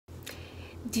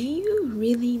Do you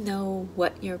really know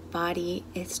what your body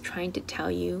is trying to tell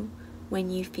you when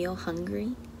you feel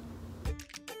hungry?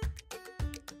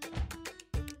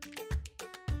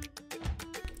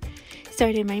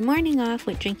 Started my morning off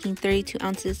with drinking 32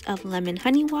 ounces of lemon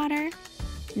honey water.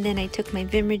 And then I took my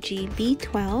Vimergy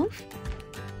B12.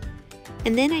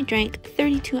 And then I drank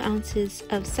 32 ounces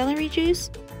of celery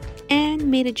juice and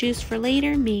made a juice for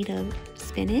later made of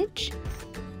spinach,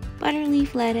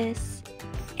 butterleaf lettuce,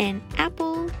 an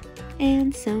apple,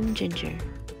 and some ginger.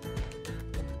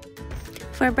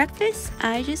 For breakfast,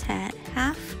 I just had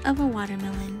half of a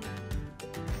watermelon.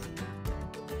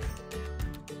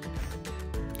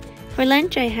 For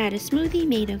lunch, I had a smoothie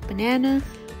made of banana,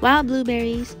 wild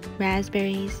blueberries,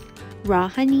 raspberries, raw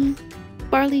honey,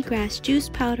 barley grass juice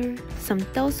powder, some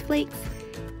dulse flakes,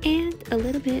 and a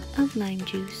little bit of lime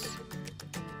juice.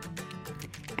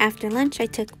 After lunch, I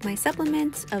took my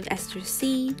supplements of ester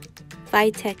C,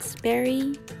 Vitex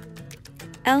berry,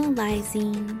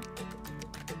 L-lysine,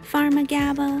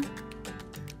 Pharma-GABA,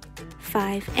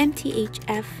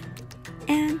 5-MTHF,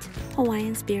 and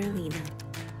Hawaiian spirulina.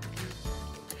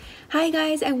 Hi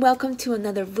guys, and welcome to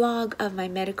another vlog of my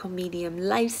medical medium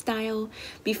lifestyle.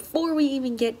 Before we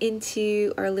even get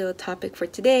into our little topic for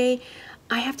today,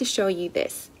 I have to show you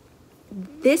this.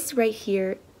 This right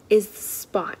here is the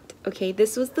spot, okay?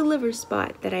 This was the liver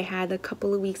spot that I had a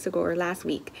couple of weeks ago or last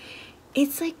week.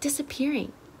 It's like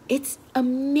disappearing. It's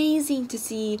amazing to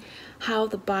see how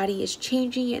the body is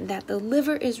changing and that the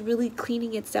liver is really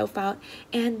cleaning itself out,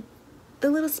 and the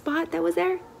little spot that was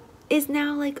there is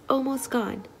now like almost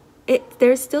gone.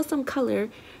 There's still some color,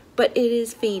 but it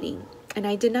is fading. And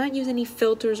I did not use any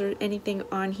filters or anything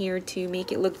on here to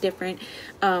make it look different.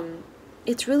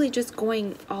 It's really just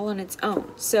going all on its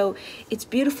own. So it's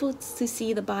beautiful to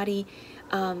see the body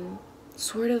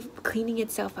sort of cleaning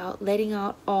itself out, letting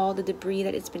out all the debris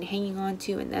that it's been hanging on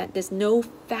to, and that this no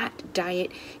fat diet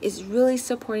is really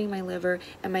supporting my liver,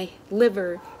 and my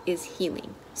liver is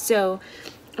healing. So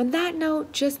on that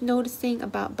note, just noticing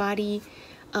about body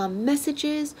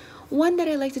messages, one that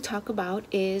I like to talk about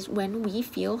is when we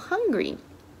feel hungry.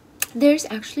 There's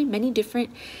actually many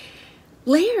different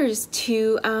layers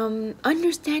to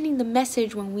understanding the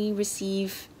message when we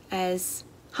receive as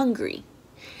hungry.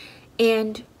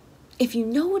 And if you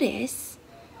notice,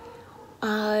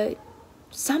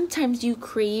 sometimes you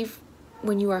crave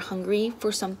when you are hungry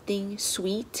for something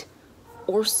sweet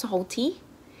or salty,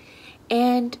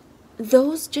 and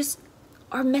those just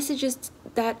are messages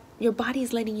that your body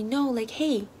is letting you know, like,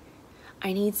 hey,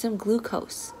 I need some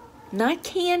glucose. Not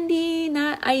candy,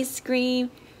 not ice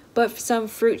cream, but some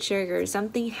fruit sugar,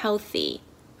 something healthy,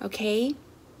 okay?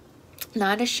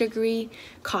 Not a sugary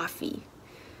coffee.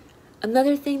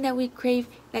 Another thing that we crave,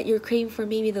 that you're craving for,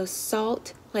 maybe those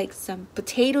salt, like some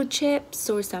potato chips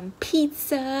or some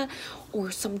pizza or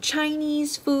some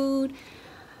Chinese food.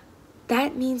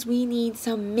 That means we need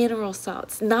some mineral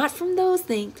salts. Not from those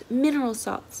things, mineral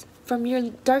salts. From your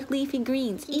dark leafy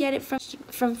greens. You get it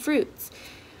from fruits.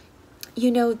 You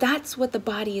know, that's what the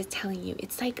body is telling you.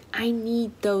 It's like, I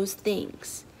need those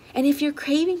things. And if you're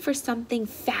craving for something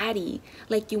fatty,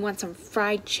 like you want some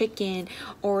fried chicken,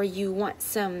 or you want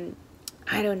some,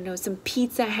 I don't know, some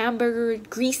pizza, hamburger,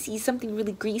 greasy, something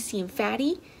really greasy and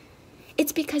fatty,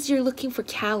 it's because you're looking for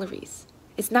calories.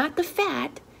 It's not the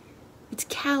fat, it's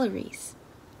calories.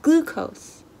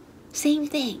 Glucose, same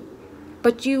thing.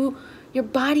 But your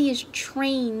body is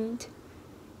trained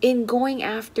in going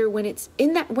after when it's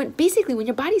in that, when basically when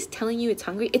your body's telling you it's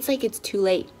hungry, it's like it's too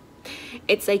late.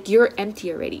 It's like you're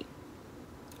empty already.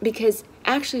 Because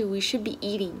actually we should be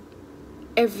eating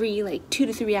every like 2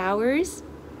 to 3 hours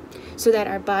so that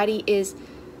our body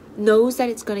knows that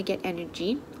it's going to get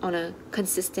energy on a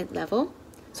consistent level,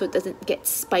 so it doesn't get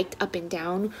spiked up and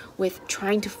down with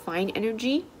trying to find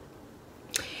energy.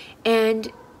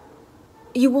 And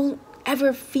you won't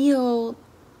ever feel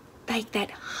like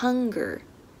that hunger.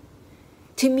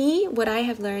 To me, what I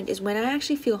have learned is when I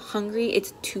actually feel hungry,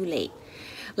 it's too late.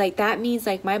 Like that means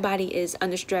like my body is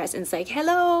under stress, and it's like,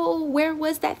 hello, where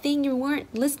was that thing? You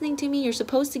weren't listening to me. You're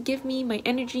supposed to give me my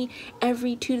energy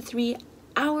every 2 to 3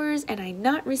 hours, and I'm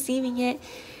not receiving it.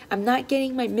 I'm not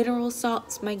getting my mineral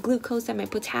salts, my glucose, and my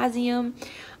potassium.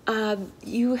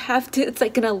 You have to, it's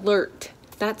like an alert.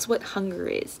 That's what hunger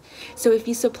is. So if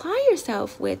you supply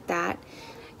yourself with that,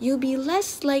 you'll be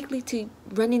less likely to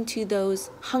run into those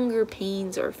hunger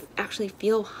pains or actually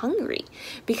feel hungry,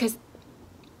 because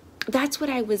that's what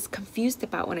I was confused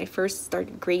about when I first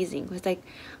started grazing. It was like,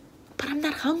 but I'm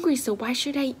not hungry, so why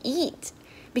should I eat?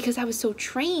 Because I was so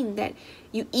trained that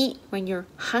you eat when you're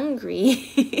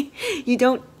hungry. You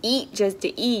don't eat just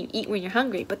to eat when you're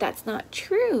hungry, but that's not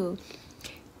true.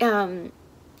 And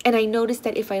I noticed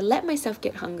that if I let myself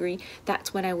get hungry,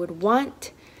 that's when I would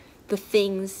want the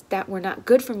things that were not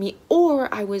good for me,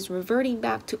 or I was reverting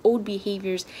back to old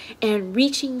behaviors and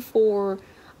reaching for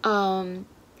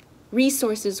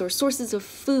resources or sources of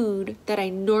food that I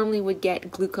normally would get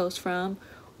glucose from,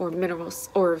 or minerals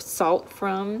or salt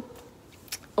from,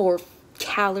 or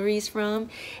calories from.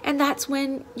 And that's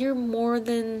when you're more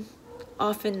than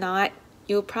often not,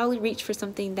 you'll probably reach for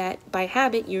something that by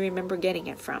habit you remember getting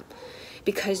it from,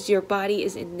 because your body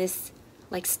is in this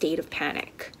like state of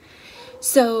panic.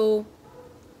 So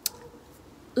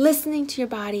listening to your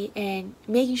body and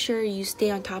making sure you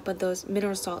stay on top of those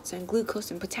mineral salts and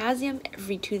glucose and potassium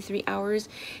every 2 to 3 hours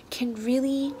can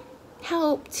really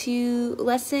help to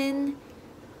lessen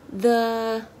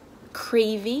the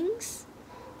cravings,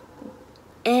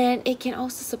 and it can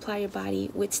also supply your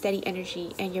body with steady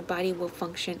energy, and your body will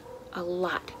function a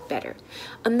lot better.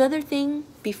 Another thing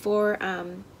before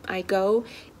I go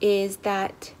is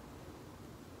that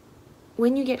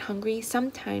when you get hungry,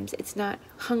 sometimes it's not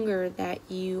hunger that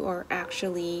you are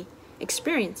actually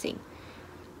experiencing.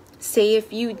 Say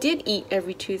if you did eat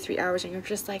every 2 to 3 hours and you're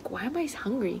just like, why am I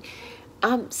hungry?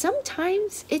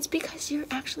 Sometimes it's because you're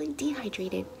actually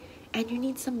dehydrated and you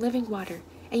need some living water,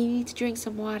 and you need to drink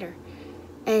some water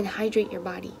and hydrate your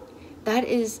body. That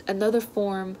is another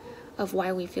form of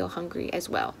why we feel hungry as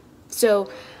well. So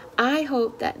I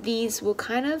hope that these will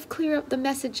kind of clear up the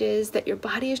messages that your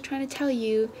body is trying to tell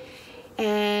you,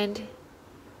 and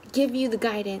give you the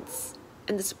guidance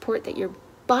and the support that your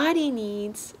body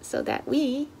needs so that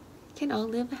we can all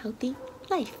live a healthy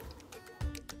life.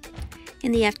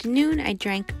 In the afternoon, I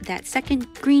drank that second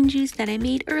green juice that I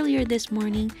made earlier this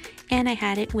morning, and I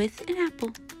had it with an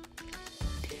apple.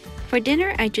 For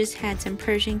dinner, I just had some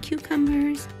Persian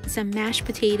cucumbers, some mashed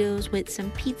potatoes with some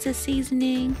pizza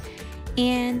seasoning,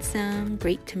 and some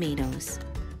grape tomatoes.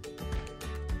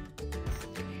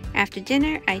 After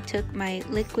dinner, I took my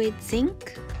liquid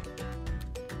zinc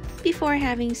before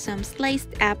having some sliced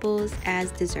apples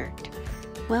as dessert.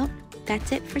 Well,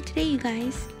 that's it for today, you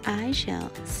guys. I shall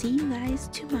see you guys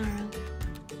tomorrow.